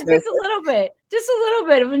 yeah, just a little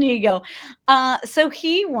bit of an ego. So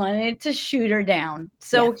he wanted to shoot her down.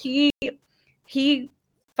 So he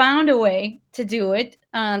found a way to do it,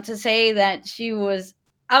 to say that she was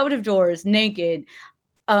out of doors, naked,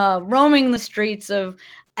 roaming the streets of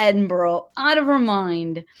Edinburgh, out of her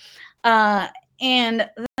mind. And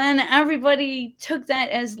then everybody took that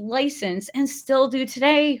as license, and still do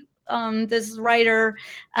today. This writer,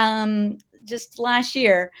 just last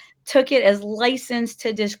year, took it as license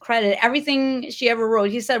to discredit everything she ever wrote.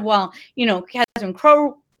 He said, well, Catherine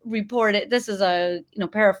Crowe reported, this is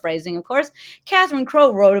paraphrasing, of course, Catherine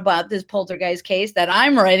Crowe wrote about this poltergeist case that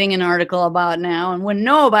I'm writing an article about now and wouldn't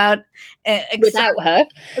know about without her.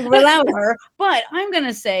 But I'm going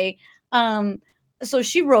to say, so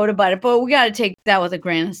she wrote about it, but we got to take that with a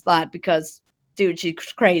grain of salt because, dude, she's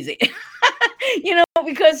crazy.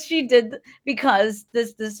 Because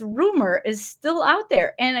this rumor is still out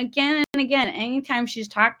there. And again, anytime she's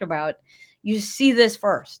talked about, you see this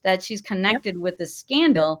first, that she's connected with the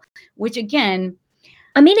scandal, which again,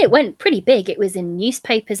 I mean, it went pretty big. It was in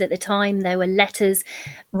newspapers at the time. There were letters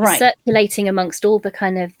circulating amongst all the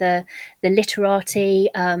kind of the literati,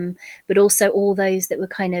 but also all those that were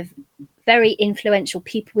kind of very influential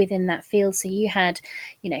people within that field. So you had,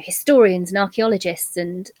 historians and archaeologists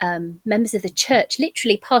and members of the church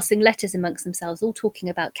literally passing letters amongst themselves, all talking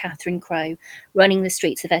about Catherine Crowe running the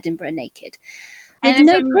streets of Edinburgh naked. With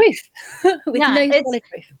no proof. With no solid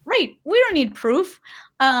proof. Right. We don't need proof.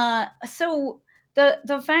 So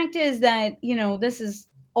the fact is that, this is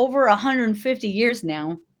over 150 years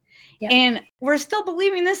now, and we're still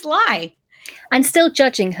believing this lie. And still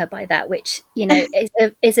judging her by that, which,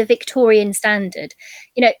 is a Victorian standard.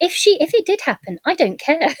 If it did happen, I don't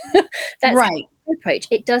care. That's right. the approach.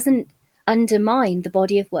 It doesn't undermine the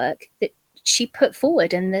body of work that she put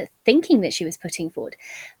forward and the thinking that she was putting forward.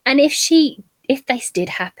 And if this did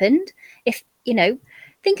happen,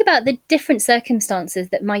 think about the different circumstances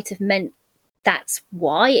that might have meant that's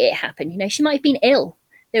why it happened. She might have been ill.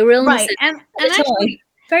 There were illnesses and actually,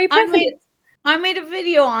 very prevalent. I made a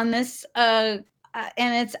video on this, and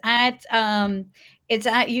it's at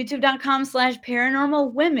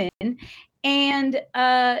youtube.com/paranormalwomen, and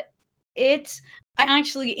I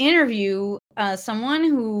actually interview someone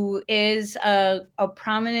who is a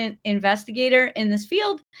prominent investigator in this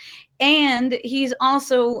field, and he's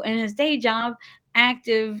also in his day job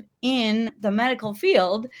active in the medical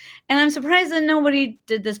field. And I'm surprised that nobody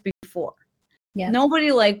did this before.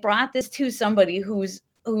 Nobody brought this to somebody who's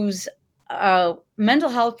a mental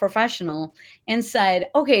health professional and said,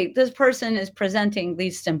 okay, this person is presenting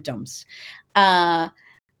these symptoms. Are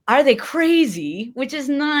they crazy? Which is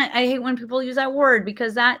not, I hate when people use that word,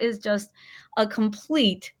 because that is just a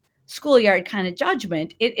complete schoolyard kind of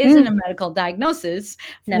judgment. It isn't a medical diagnosis,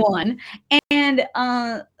 No. one. And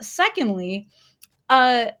secondly,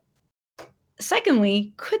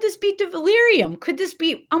 could this be delirium? Could this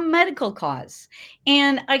be a medical cause?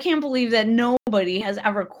 And I can't believe that nobody has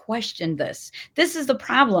ever questioned this. This is the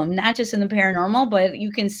problem, not just in the paranormal, but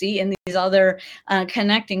you can see in these other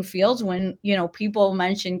connecting fields when, people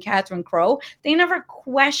mention Catherine Crowe, they never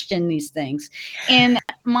question these things. And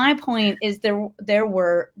my point is there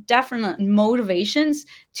were definite motivations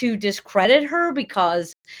to discredit her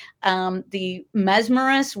because the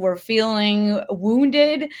mesmerists were feeling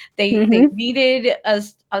wounded. They needed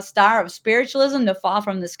a star of spiritualism to fall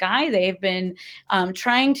from the sky. They've been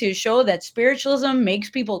trying to show that spiritualism makes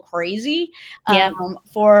people crazy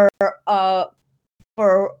for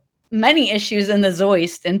many issues in the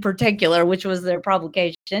Zoist in particular, which was their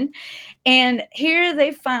publication. And here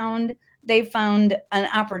they found an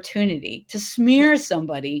opportunity to smear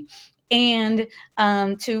somebody and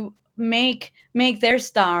to make their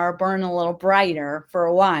star burn a little brighter for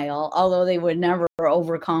a while, although they would never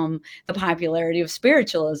overcome the popularity of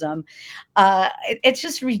spiritualism. It's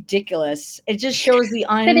just ridiculous. It just shows the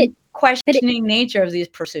unquestioning nature of these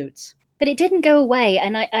pursuits. But it didn't go away.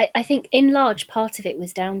 And I think in large part of it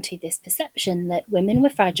was down to this perception that women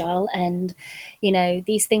were fragile and,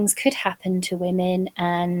 these things could happen to women,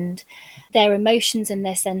 and their emotions and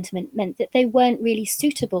their sentiment meant that they weren't really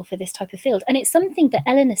suitable for this type of field. And it's something that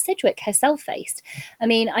Eleanor Sidgwick herself faced. I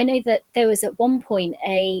mean, I know that there was at one point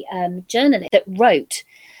a journalist that wrote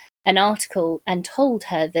an article and told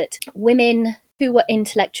her that women who were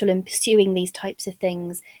intellectual and pursuing these types of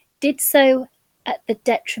things did so at the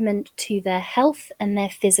detriment to their health and their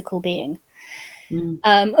physical being,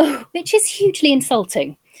 which is hugely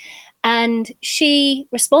insulting. And she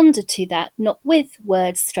responded to that, not with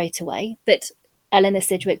words straight away, but Eleanor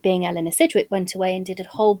Sidgwick, being Eleanor Sidgwick, went away and did a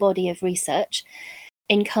whole body of research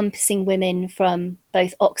encompassing women from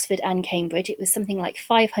both Oxford and Cambridge. It was something like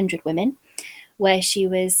 500 women, where she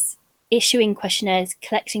was issuing questionnaires,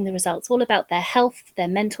 collecting the results, all about their health, their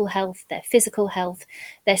mental health, their physical health,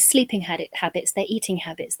 their sleeping habits, their eating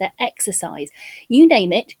habits, their exercise. You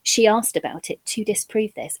name it, she asked about it to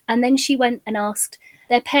disprove this. And then she went and asked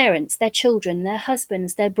their parents, their children, their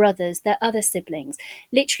husbands, their brothers, their other siblings,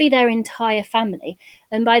 literally their entire family.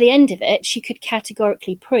 And by the end of it, she could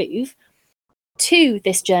categorically prove to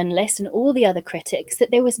this journalist and all the other critics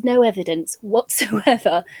that there was no evidence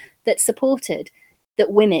whatsoever that supported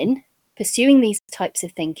that women pursuing these types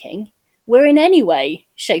of thinking were in any way,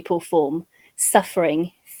 shape or form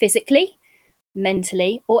suffering physically,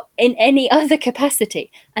 mentally, or in any other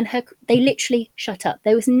capacity. And they literally shut up.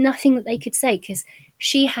 There was nothing that they could say because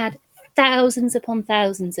she had thousands upon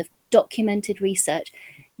thousands of documented research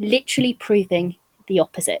literally proving the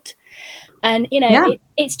opposite. And,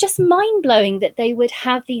 it's just mind-blowing that they would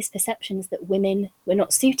have these perceptions that women were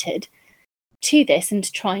not suited to this and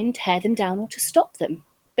to try and tear them down or to stop them.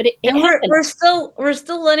 But we're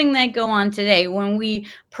still letting that go on today when we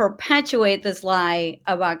perpetuate this lie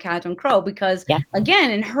about Catherine Crowe, because again,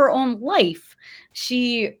 in her own life,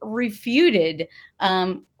 she refuted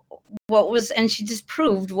and she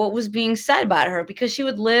disproved what was being said about her, because she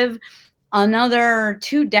would live another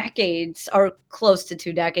 2 decades or close to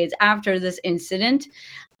 2 decades after this incident.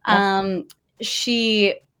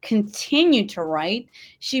 She continued to write.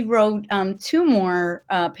 She wrote 2 more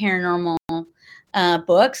paranormal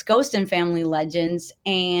books, Ghost and Family Legends,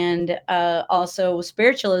 and also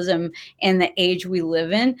Spiritualism and the Age We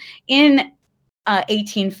Live in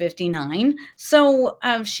 1859. So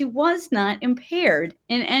she was not impaired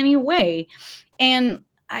in any way. And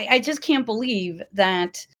I just can't believe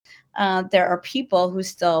that there are people who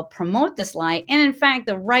still promote this lie. And in fact,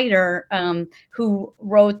 the writer who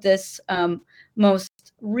wrote this most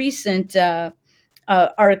recent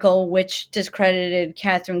article, which discredited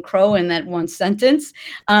Catherine Crowe in that one sentence.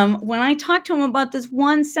 When I talked to him about this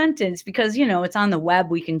one sentence, because, it's on the web,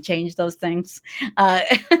 we can change those things.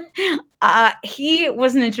 He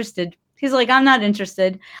wasn't interested. He's like, I'm not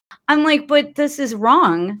interested. I'm like, but this is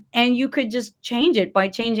wrong. And you could just change it by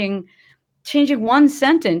changing one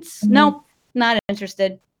sentence. Nope, not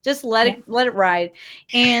interested. Just let it ride.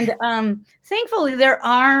 And thankfully, there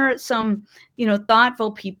are some,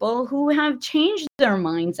 thoughtful people who have changed their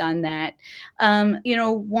minds on that.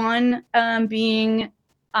 One being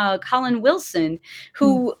Colin Wilson,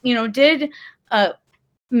 who, did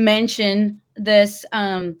mention this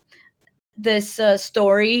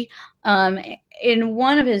story in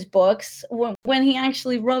one of his books when he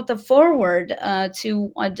actually wrote the foreword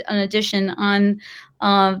to an edition on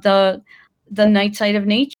the Night Side of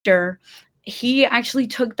Nature he actually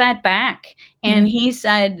took that back, and he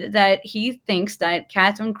said that he thinks that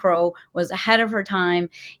Catherine Crowe was ahead of her time,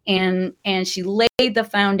 and she laid the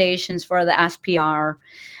foundations for the SPR.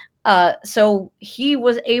 So he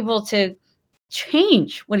was able to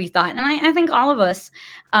change what he thought. And I think all of us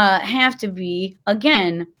have to be,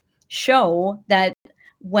 again, show that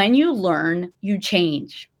when you learn, you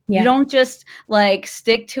change. You don't just like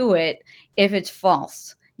stick to it if it's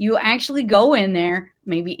false. You actually go in there,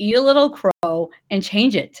 maybe eat a little crow and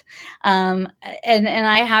change it. And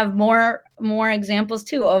I have more examples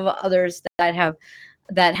too of others that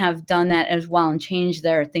have done that as well and changed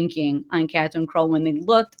their thinking on Catherine Crowe when they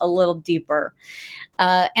looked a little deeper.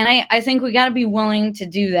 And I think we got to be willing to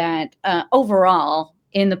do that overall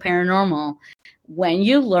in the paranormal. When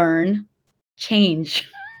you learn, change.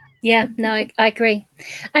 Yeah, no, I agree.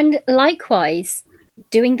 And likewise,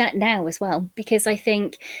 doing that now as well, because I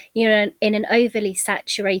think, in an overly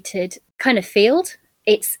saturated kind of field,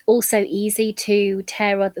 it's also easy to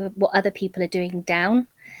tear what other people are doing down,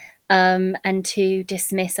 and to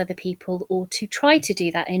dismiss other people, or to try to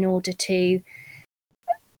do that in order to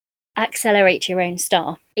accelerate your own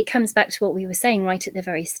star. It comes back to what we were saying right at the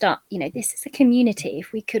very start. This is a community.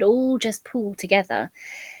 If we could all just pull together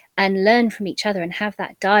and learn from each other and have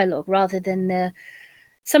that dialogue, rather than the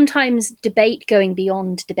sometimes debate going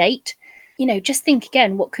beyond debate, just think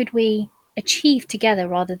again, what could we achieve together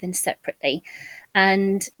rather than separately?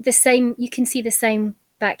 And the same, you can see the same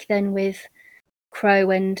back then with Crowe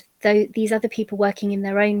and these other people working in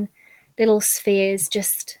their own little spheres,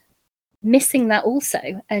 just missing that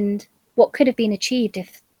also. And what could have been achieved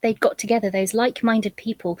if they'd got together, those like-minded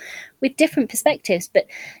people with different perspectives, but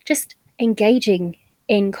just engaging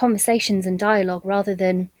in conversations and dialogue rather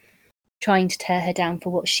than trying to tear her down for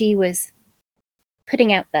what she was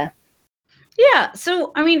putting out there. Yeah.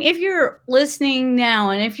 So, I mean, if you're listening now,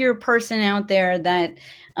 and if you're a person out there that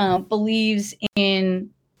believes in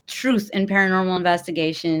truth in paranormal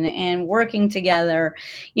investigation and working together,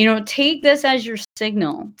 take this as your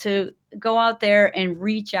signal to go out there and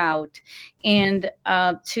reach out and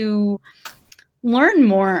to learn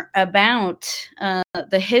more about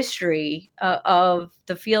the history of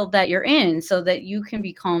the field that you're in, so that you can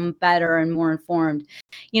become better and more informed.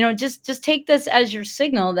 Just take this as your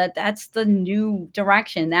signal that that's the new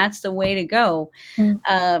direction. That's the way to go.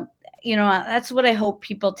 That's what I hope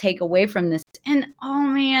people take away from this. And oh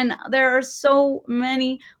man, there are so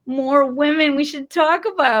many more women we should talk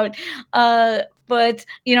about. But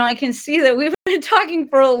I can see that we've been talking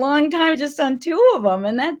for a long time just on two of them,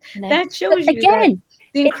 and that shows you again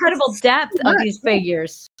the incredible depth of these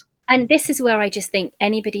figures. And this is where I just think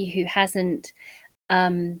anybody who hasn't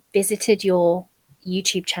visited your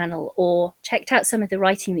YouTube channel or checked out some of the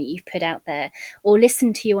writing that you've put out there, or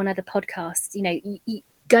listened to you on other podcasts, you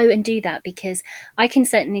go and do that, because I can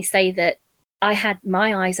certainly say that I had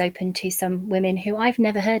my eyes open to some women who I've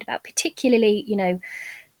never heard about, particularly,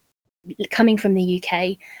 coming from the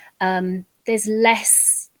UK. There's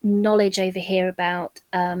less knowledge over here about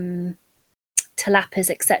talapas,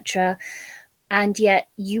 etc. And yet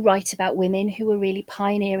you write about women who are really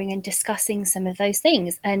pioneering and discussing some of those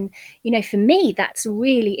things. And, for me, that's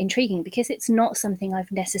really intriguing, because it's not something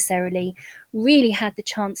I've necessarily really had the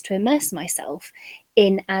chance to immerse myself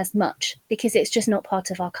in as much, because it's just not part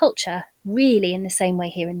of our culture really in the same way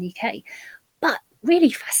here in the UK. But really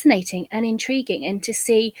fascinating and intriguing, and to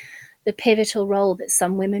see the pivotal role that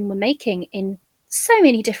some women were making in so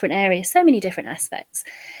many different areas, so many different aspects.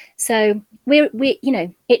 So we're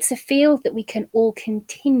it's a field that we can all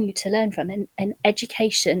continue to learn from, and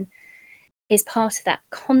education is part of that.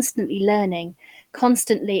 Constantly learning,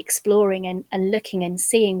 constantly exploring and looking and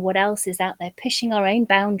seeing what else is out there, pushing our own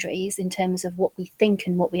boundaries in terms of what we think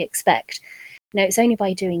and what we expect. It's only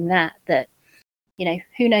by doing that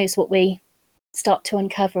who knows what we start to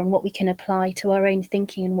uncover and what we can apply to our own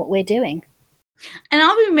thinking and what we're doing. And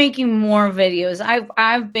I'll be making more videos.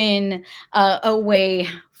 I've been away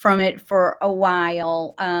from it for a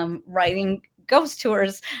while, writing ghost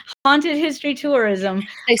tours, haunted history tourism.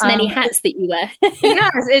 Those many hats that you wear.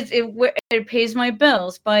 Yes, it pays my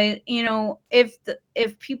bills. But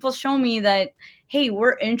if people show me that, hey,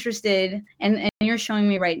 we're interested, and you're showing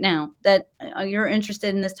me right now that you're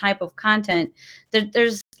interested in this type of content,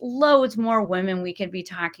 there's loads more women we could be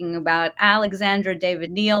talking about. Alexandra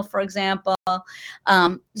David Neal, for example,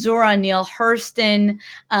 Zora Neale Hurston.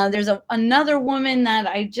 There's another woman that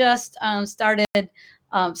I just started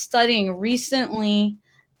studying recently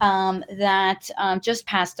that just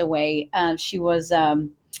passed away. She was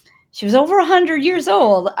over 100 years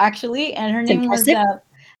old, actually, and her name was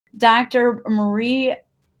Dr. Marie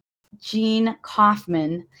Jean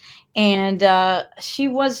Kaufman, and she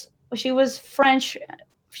was French.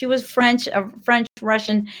 She was French, French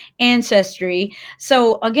Russian ancestry.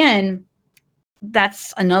 So again,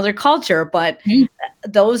 that's another culture, but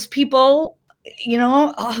those people,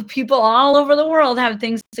 people all over the world have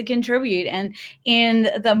things to contribute, and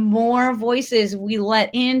the more voices we let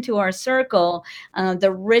into our circle,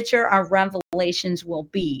 the richer our revelations will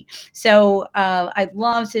be. So I'd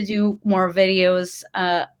love to do more videos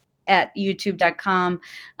at youtube.com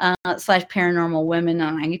 / paranormal women,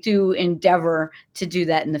 and I do endeavor to do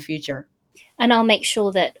that in the future. And I'll make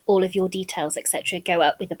sure that all of your details, etc., go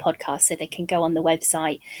up with the podcast so they can go on the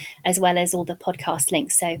website, as well as all the podcast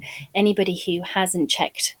links. So anybody who hasn't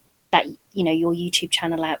checked that, your YouTube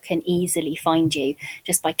channel out can easily find you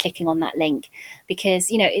just by clicking on that link,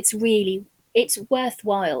 because, it's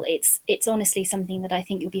worthwhile. It's honestly something that I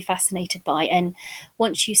think you'll be fascinated by. And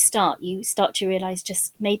once you start to realize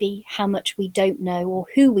just maybe how much we don't know, or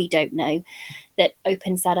who we don't know, that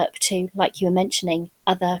opens that up to, like you were mentioning,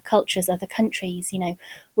 other cultures, other countries.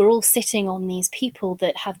 We're all sitting on these people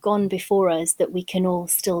that have gone before us that we can all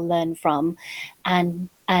still learn from and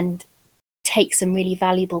take some really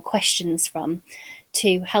valuable questions from,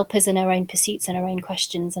 to help us in our own pursuits and our own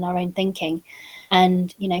questions and our own thinking.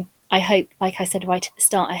 And, I hope, like I said right at the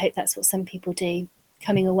start, I hope that's what some people do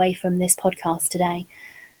coming away from this podcast today,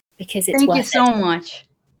 because it's worth it. Thank you so much.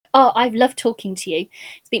 Oh, I've loved talking to you.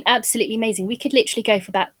 It's been absolutely amazing. We could literally go for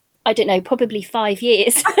about, I don't know, probably 5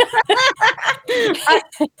 years.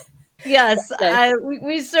 Yes,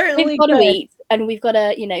 we certainly we've got to eat, and we've got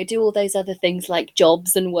to, do all those other things like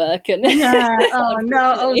jobs and work and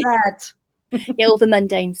that. Yeah, all the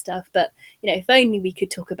mundane stuff. But if only we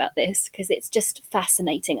could talk about this, because it's just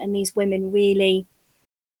fascinating, and these women really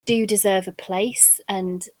do deserve a place,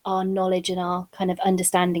 and our knowledge and our kind of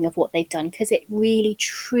understanding of what they've done, because it really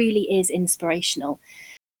truly is inspirational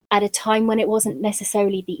at a time when it wasn't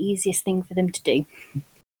necessarily the easiest thing for them to do.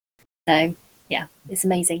 So yeah, it's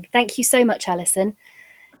amazing. Thank you so much, Alison.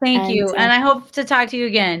 Thank you, and I hope to talk to you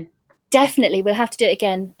again. Definitely, we'll have to do it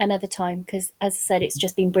again another time, because as I said, it's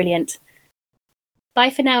just been brilliant. Bye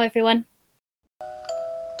for now, everyone.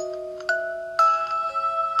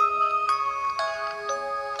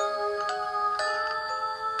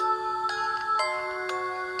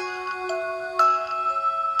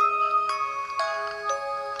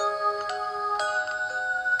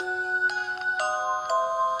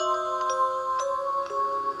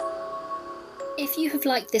 If you have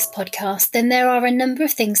liked this podcast, then there are a number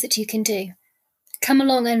of things that you can do. Come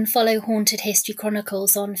along and follow Haunted History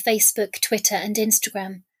Chronicles on Facebook, Twitter, and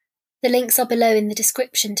Instagram. The links are below in the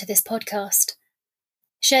description to this podcast.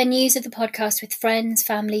 Share news of the podcast with friends,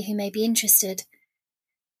 family who may be interested.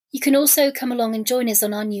 You can also come along and join us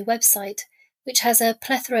on our new website, which has a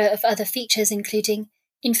plethora of other features, including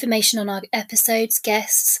information on our episodes,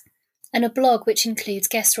 guests, and a blog which includes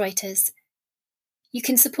guest writers. You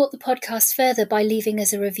can support the podcast further by leaving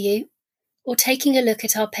us a review, or taking a look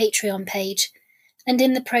at our Patreon page, and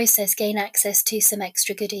in the process gain access to some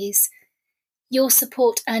extra goodies. Your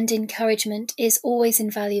support and encouragement is always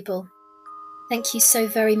invaluable. Thank you so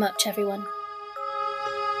very much, everyone.